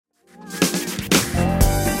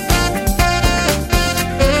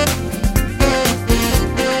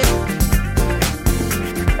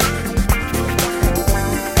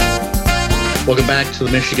Welcome back to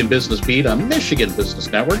the Michigan Business Beat on Michigan Business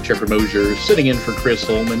Network. Jeffrey Mosier sitting in for Chris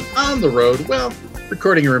Holman on the road. Well,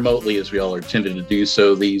 recording remotely as we all are tended to do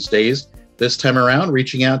so these days. This time around,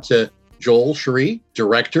 reaching out to Joel Cherie,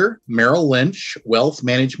 Director, Merrill Lynch, Wealth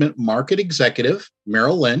Management Market Executive,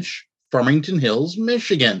 Merrill Lynch, Farmington Hills,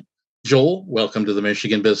 Michigan. Joel, welcome to the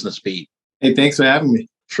Michigan Business Beat. Hey, thanks for having me.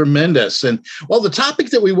 Tremendous. And well, the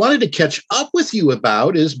topic that we wanted to catch up with you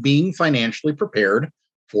about is being financially prepared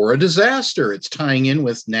for a disaster. It's tying in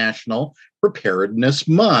with National Preparedness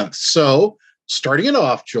Month. So starting it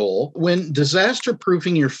off, Joel, when disaster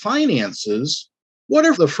proofing your finances, what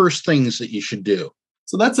are the first things that you should do?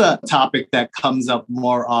 So that's a topic that comes up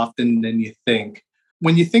more often than you think.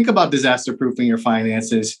 When you think about disaster proofing your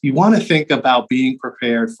finances, you want to think about being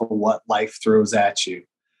prepared for what life throws at you.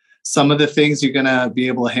 Some of the things you're going to be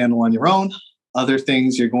able to handle on your own. Other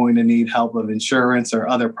things you're going to need help of insurance or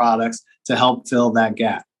other products to help fill that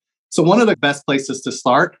gap. So one of the best places to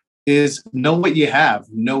start is know what you have,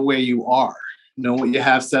 know where you are, know what you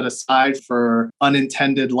have set aside for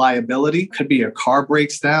unintended liability. Could be a car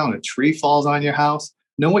breaks down, a tree falls on your house.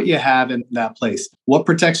 Know what you have in that place. What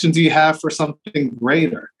protections do you have for something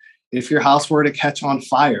greater? If your house were to catch on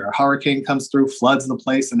fire, a hurricane comes through, floods the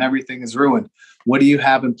place, and everything is ruined, what do you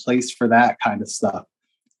have in place for that kind of stuff?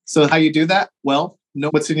 So how you do that? Well, know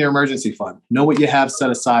what's in your emergency fund. Know what you have set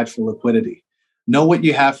aside for liquidity. Know what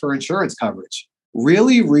you have for insurance coverage.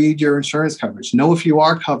 Really read your insurance coverage. Know if you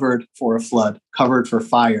are covered for a flood, covered for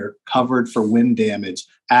fire, covered for wind damage,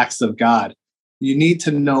 acts of God. You need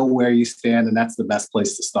to know where you stand, and that's the best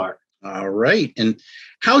place to start. All right. And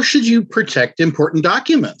how should you protect important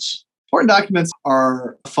documents? Important documents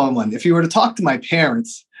are a fun one. If you were to talk to my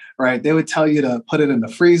parents, right, they would tell you to put it in the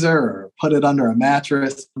freezer or put it under a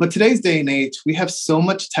mattress. But today's day and age, we have so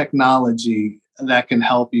much technology that can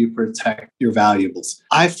help you protect your valuables.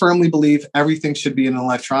 I firmly believe everything should be in an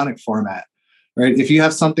electronic format, right? If you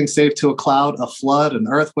have something saved to a cloud, a flood, an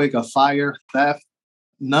earthquake, a fire, theft,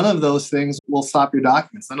 none of those things will stop your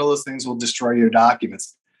documents. None of those things will destroy your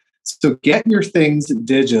documents. So get your things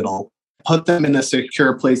digital, put them in a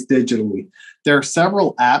secure place digitally. There are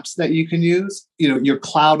several apps that you can use. Your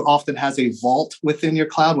cloud often has a vault within your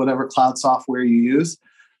cloud, whatever cloud software you use.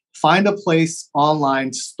 Find a place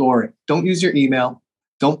online, store it. Don't use your email.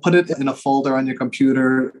 Don't put it in a folder on your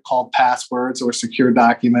computer called passwords or secure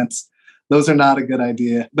documents. Those are not a good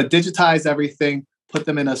idea. But digitize everything, put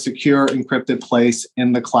them in a secure, encrypted place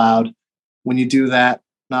in the cloud. When you do that,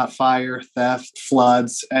 not fire, theft,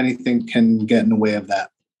 floods, anything can get in the way of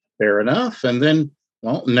that. Fair enough. And then,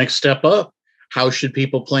 well, next step up, how should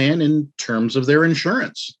people plan in terms of their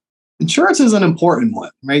insurance? Insurance is an important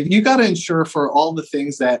one, right? You got to insure for all the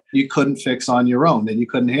things that you couldn't fix on your own, that you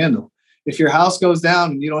couldn't handle. If your house goes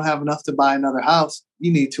down and you don't have enough to buy another house,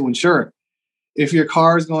 you need to insure it. If your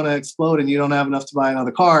car is going to explode and you don't have enough to buy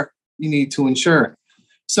another car, you need to insure it.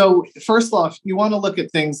 So first off, you want to look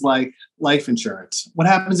at things like life insurance. What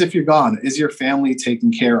happens if you're gone? Is your family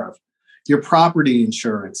taken care of? Your property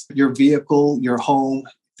insurance, your vehicle, your home,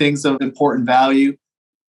 things of important value.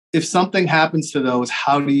 If something happens to those,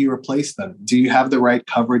 how do you replace them? Do you have the right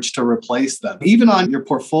coverage to replace them? Even on your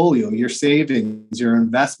portfolio, your savings, your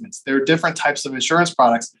investments, there are different types of insurance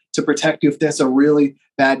products to protect you if there's a really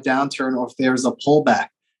bad downturn or if there's a pullback.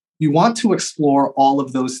 You want to explore all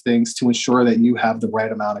of those things to ensure that you have the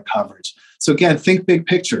right amount of coverage. So again, think big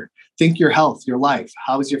picture. Think your health, your life.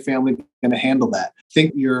 How is your family going to handle that?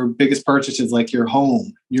 Think your biggest purchases like your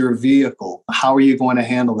home, your vehicle. How are you going to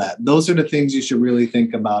handle that? Those are the things you should really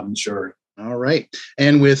think about insuring. All right.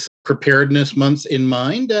 And with Preparedness Month in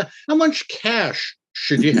mind, how much cash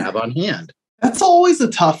should you have on hand? That's always a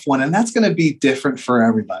tough one, and that's going to be different for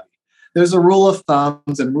everybody. There's a rule of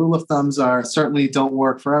thumbs, and rule of thumbs are certainly don't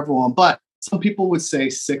work for everyone, but some people would say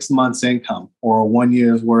 6 months income or 1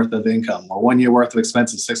 year's worth of income or 1 year worth of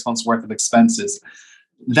expenses, 6 months worth of expenses.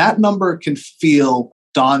 That number can feel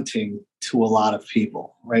daunting to a lot of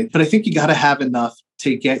people, right? But I think you got to have enough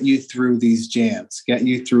to get you through these jams, get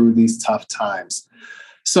you through these tough times.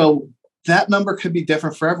 So that number could be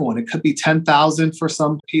different for everyone. It could be 10,000 for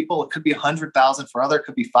some people. It could be 100,000 for others. It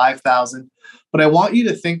could be 5,000. But I want you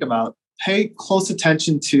to think about, pay close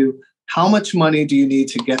attention to how much money do you need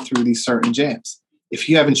to get through these certain jams? If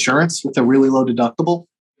you have insurance with a really low deductible,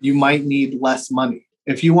 you might need less money.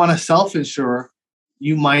 If you want to self-insure,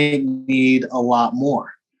 you might need a lot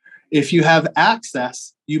more. If you have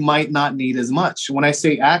access, you might not need as much. When I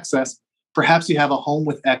say access, perhaps you have a home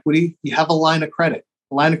with equity, you have a line of credit.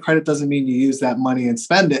 A line of credit doesn't mean you use that money and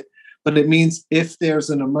spend it, but it means if there's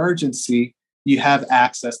an emergency, you have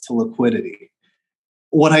access to liquidity.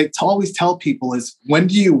 What I always tell people is, when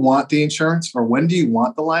do you want the insurance or when do you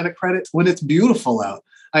want the line of credit? When it's beautiful out.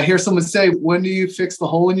 I hear someone say, when do you fix the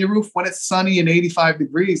hole in your roof? When it's sunny and 85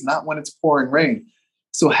 degrees, not when it's pouring rain.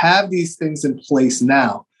 So have these things in place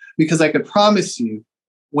now, because I could promise you,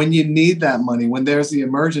 when you need that money, when there's the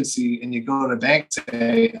emergency and you go to the bank and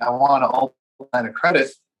say, I want to open a line of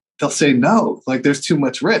credit, they'll say no, like there's too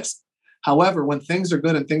much risk. However, when things are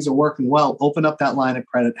good and things are working well, open up that line of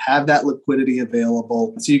credit, have that liquidity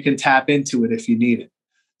available so you can tap into it if you need it.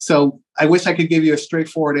 So I wish I could give you a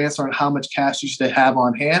straightforward answer on how much cash you should have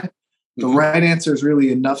on hand. The right answer is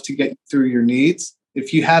really enough to get you through your needs.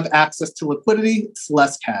 If you have access to liquidity, it's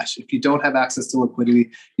less cash. If you don't have access to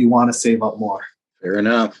liquidity, you want to save up more. Fair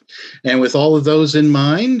enough. And with all of those in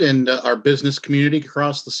mind, and our business community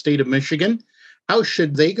across the state of Michigan, how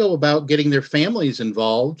should they go about getting their families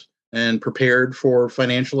involved and prepared for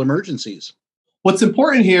financial emergencies? What's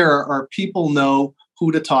important here are people know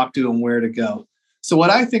who to talk to and where to go. So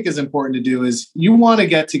what I think is important to do is, you want to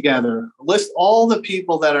get together, list all the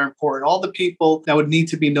people that are important, all the people that would need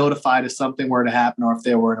to be notified if something were to happen or if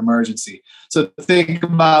there were an emergency. So think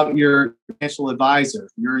about your financial advisor,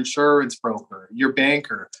 your insurance broker, your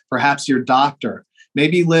banker, perhaps your doctor.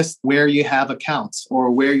 Maybe list where you have accounts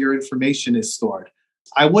or where your information is stored.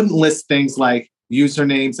 I wouldn't list things like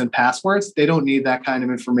usernames and passwords. They don't need that kind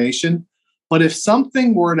of information. But if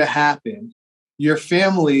something were to happen, your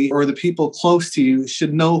family or the people close to you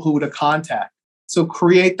should know who to contact. So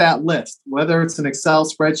create that list, whether it's an Excel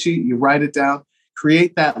spreadsheet, you write it down,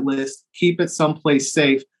 create that list, keep it someplace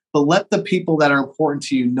safe, but let the people that are important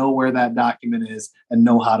to you know where that document is and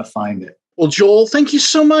know how to find it. Well, Joel, thank you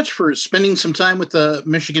so much for spending some time with the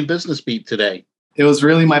Michigan Business Beat today. It was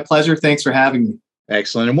really my pleasure. Thanks for having me.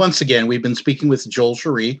 Excellent. And once again, we've been speaking with Joel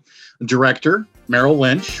Cherie, Director, Merrill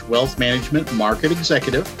Lynch, Wealth Management Market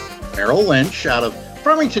Executive, Merrill Lynch out of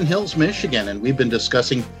Farmington Hills, Michigan. And we've been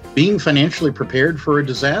discussing being financially prepared for a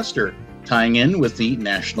disaster, tying in with the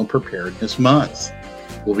National Preparedness Month.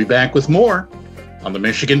 We'll be back with more on the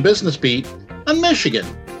Michigan Business Beat on Michigan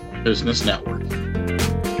Business Network.